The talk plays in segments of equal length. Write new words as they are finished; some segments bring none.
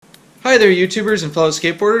Hi there YouTubers and fellow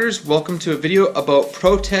skateboarders, welcome to a video about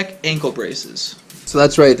Pro-Tec ankle braces. So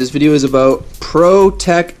that's right, this video is about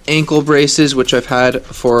Pro-Tec ankle braces, which I've had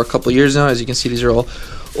for a couple years now. As you can see, these are all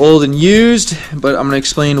old and used, but I'm going to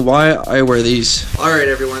explain why I wear these. Alright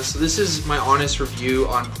everyone, so this is my honest review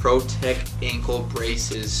on Pro-Tec ankle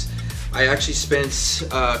braces. I actually spent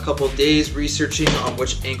a couple days researching on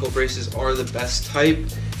which ankle braces are the best type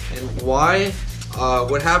and why.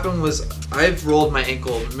 What happened was I've rolled my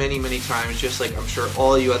ankle many times, just like I'm sure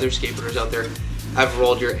all you other skateboarders out there have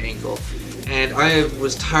rolled your ankle. And I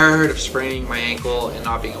was tired of spraining my ankle and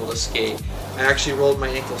not being able to skate. I actually rolled my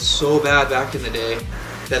ankle so bad back in the day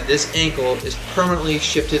that this ankle is permanently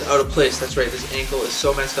shifted out of place. That's right, this ankle is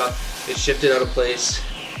so messed up, it's shifted out of place.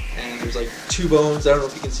 And there's like two bones, I don't know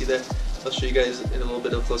if you can see that. I'll show you guys in a little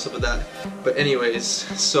bit of a close-up of that. But anyways,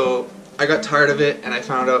 so I got tired of it and I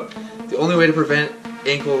found out the only way to prevent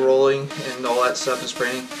ankle rolling and all that stuff and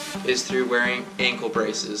spraining is through wearing ankle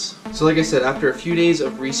braces. So like I said, after a few days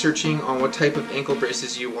of researching on what type of ankle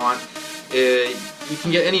braces you want, you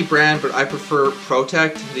can get any brand, but I prefer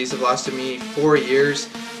Pro-Tec. These have lasted me 4 years.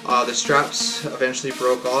 The straps eventually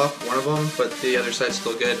broke off, one of them, but the other side's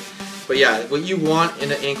still good. But yeah, what you want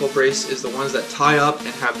in an ankle brace is the ones that tie up and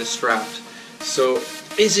have the straps. So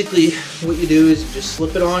basically what you do is you just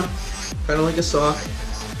slip it on, kind of like a sock.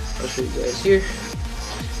 I'll show you guys here.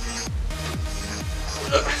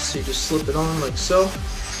 So you just slip it on like so,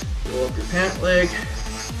 roll up your pant leg,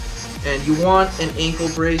 and you want an ankle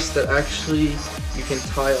brace that actually you can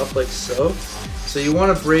tie up like so. So you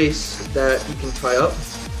want a brace that you can tie up.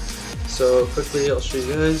 So quickly I'll show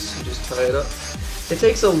you guys, you just tie it up. It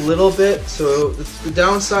takes a little bit, so the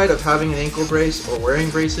downside of having an ankle brace or wearing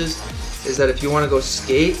braces is that if you want to go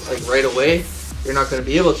skate like right away, you're not going to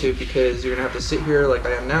be able to, because you're going to have to sit here like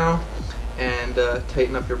I am now and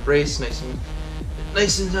tighten up your brace nice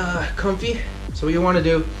and comfy. So what you want to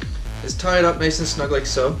do is tie it up nice and snug like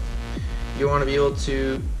so. You want to be able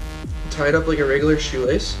to tie it up like a regular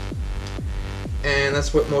shoelace, and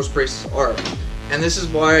that's what most braces are. And this is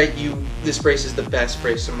why this brace is the best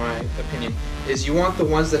brace in my opinion, is you want the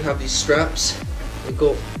ones that have these straps that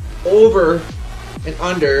go over and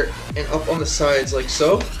under and up on the sides like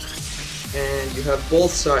so. And you have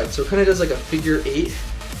both sides, so it kind of does like a figure 8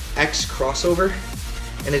 X crossover,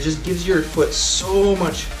 and it just gives your foot so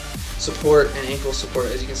much support and ankle support,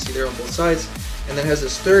 as you can see there on both sides. And then it has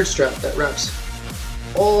this third strap that wraps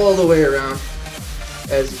all the way around,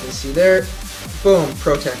 as you can see there. Boom,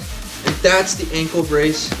 Pro-Tec. And that's the ankle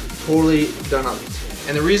brace totally done up.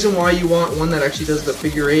 And the reason why you want one that actually does the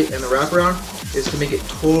figure 8 and the wraparound is to make it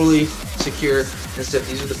totally secure and stiff.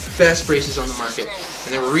 These are the best braces on the market.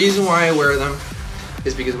 And the reason why I wear them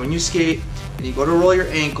is because when you skate and you go to roll your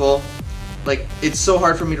ankle, like, it's so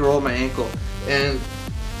hard for me to roll my ankle, and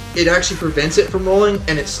it actually prevents it from rolling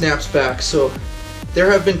and it snaps back. So there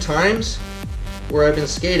have been times where I've been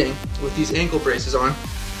skating with these ankle braces on.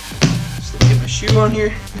 Just let me get my shoe on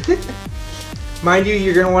here. Mind you,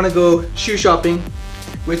 you're gonna want to go shoe shopping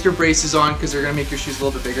with your braces on because they're gonna make your shoes a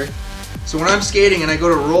little bit bigger. So when I'm skating and I go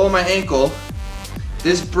to roll my ankle,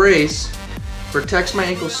 this brace protects my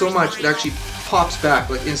ankle so much it actually pops back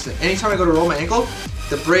like instant. Anytime I go to roll my ankle,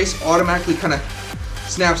 the brace automatically kind of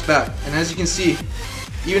snaps back. And as you can see,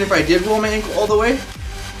 even if I did roll my ankle all the way,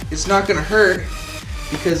 it's not going to hurt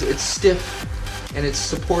because it's stiff and it's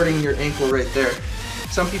supporting your ankle right there.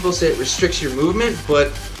 Some people say it restricts your movement,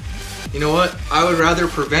 but you know what? I would rather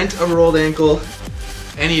prevent a rolled ankle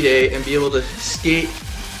any day and be able to skate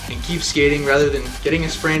and keep skating rather than getting a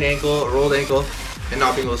sprained ankle, a rolled ankle, and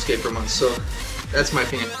not being able to skate for months. So that's my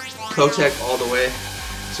opinion. Pro-Tec all the way.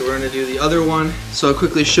 So we're going to do the other one. So I'll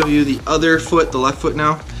quickly show you the other foot, the left foot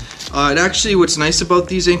now. And actually what's nice about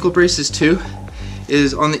these ankle braces too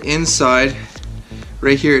is on the inside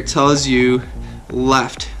right here it tells you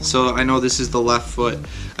left. So I know this is the left foot.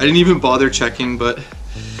 I didn't even bother checking, but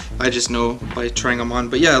I just know by trying them on.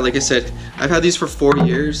 But yeah, like I said, I've had these for 4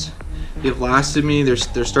 years. They've lasted me. They're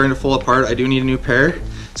starting to fall apart. I do need a new pair.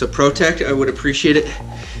 So Pro-Tec, I would appreciate it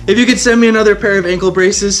if you could send me another pair of ankle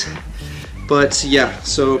braces. But yeah,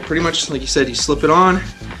 so pretty much like you said, you slip it on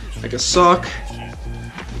like a sock,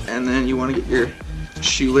 and then you want to get your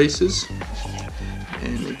shoelaces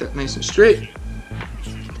and make that nice and straight.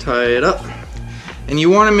 Tie it up, and you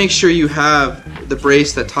want to make sure you have the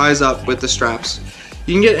brace that ties up with the straps.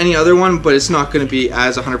 You can get any other one, but it's not going to be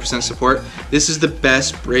as 100% support. This is the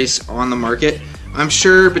best brace on the market. I'm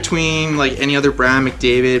sure between like any other brand,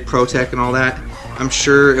 McDavid, Pro-Tec and all that, I'm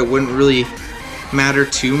sure it wouldn't really matter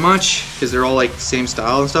too much because they're all like the same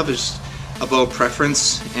style and stuff. It's just about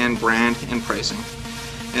preference and brand and pricing.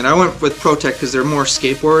 And I went with Pro-Tec because they're more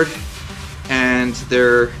skateboard, and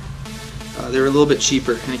they're a little bit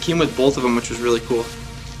cheaper. And it came with both of them, which was really cool.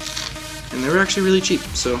 And they were actually really cheap.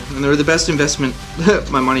 So, and they were the best investment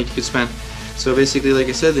my money could spend. So basically, like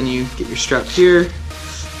I said, then you get your strap here,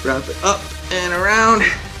 wrap it up and around,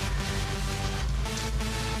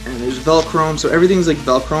 and there's Velcro. So everything's like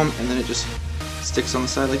Velcro, and then it just sticks on the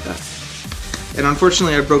side like that. And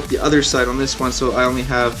unfortunately, I broke the other side on this one, so I only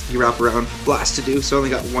have the wraparound blast to do, so I only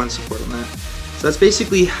got one support on that. So that's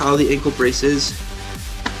basically how the ankle brace is.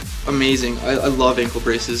 Amazing. I love ankle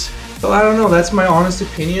braces. So I don't know, that's my honest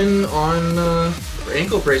opinion on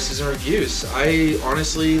ankle braces and reviews. I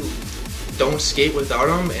honestly don't skate without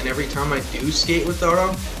them, and every time I do skate without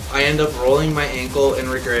them, I end up rolling my ankle and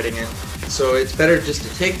regretting it. So it's better just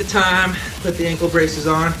to take the time, put the ankle braces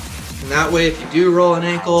on, and that way if you do roll an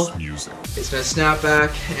ankle, it's going to snap back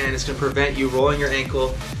and it's going to prevent you rolling your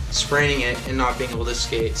ankle, spraining it, and not being able to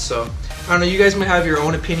skate. So I don't know, you guys might have your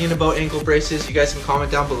own opinion about ankle braces. You guys can comment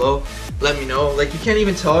down below, let me know. Like, you can't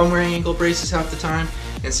even tell I'm wearing ankle braces half the time,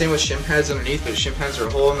 and same with shin pads underneath, but shin pads are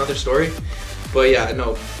a whole another story. But yeah,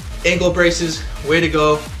 no, ankle braces, way to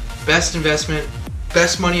go, best investment,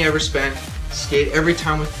 best money ever spent. Skate every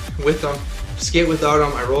time with them. Skate without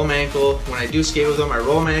them, I roll my ankle. When I do skate with them, I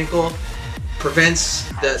roll my ankle. Prevents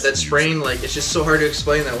that sprain. Like, it's just so hard to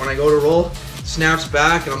explain that when I go to roll, snaps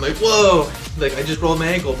back and I'm like, whoa, like I just rolled my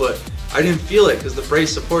ankle, but I didn't feel it because the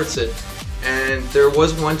brace supports it. And there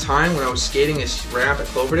was one time when I was skating this ramp at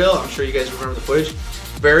Cloverdale, I'm sure you guys remember the footage,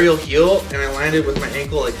 burial heel, and I landed with my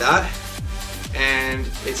ankle like that, and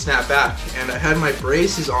it snapped back. And I had my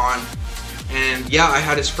braces on, and yeah, I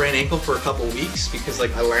had a sprained ankle for a couple weeks because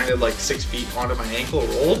like I landed like 6 feet onto my ankle,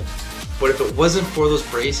 rolled. But if it wasn't for those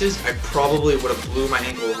braces, I probably would have blew my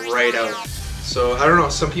ankle right out. So I don't know,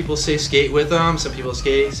 some people say skate with them, some people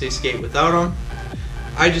say skate without them.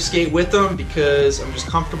 I just skate with them because I'm just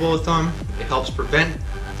comfortable with them. It helps prevent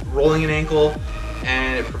rolling an ankle,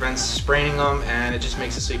 and it prevents spraining them, and it just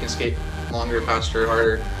makes it so you can skate longer, faster,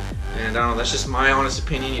 harder. And I don't know, that's just my honest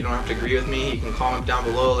opinion. You don't have to agree with me. You can comment down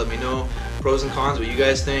below, let me know pros and cons, what you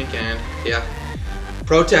guys think, and yeah.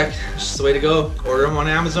 Pro-Tec, it's just the way to go. Order them on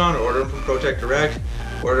Amazon, or order them from Pro-Tec Direct.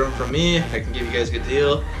 Order them from me, I can give you guys a good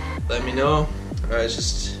deal. Let me know. That's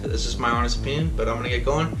just my honest opinion, but I'm gonna get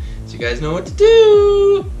going so you guys know what to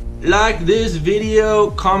do. Like this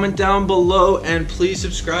video, comment down below, and please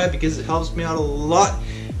subscribe because it helps me out a lot,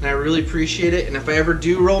 and I really appreciate it. And if I ever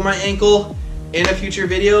do roll my ankle in a future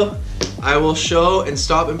video, I will show and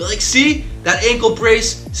stop and be like, see, that ankle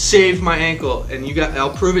brace saved my ankle, and I'll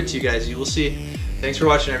prove it to you guys. You will see. Thanks for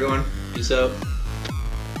watching, everyone. Peace out.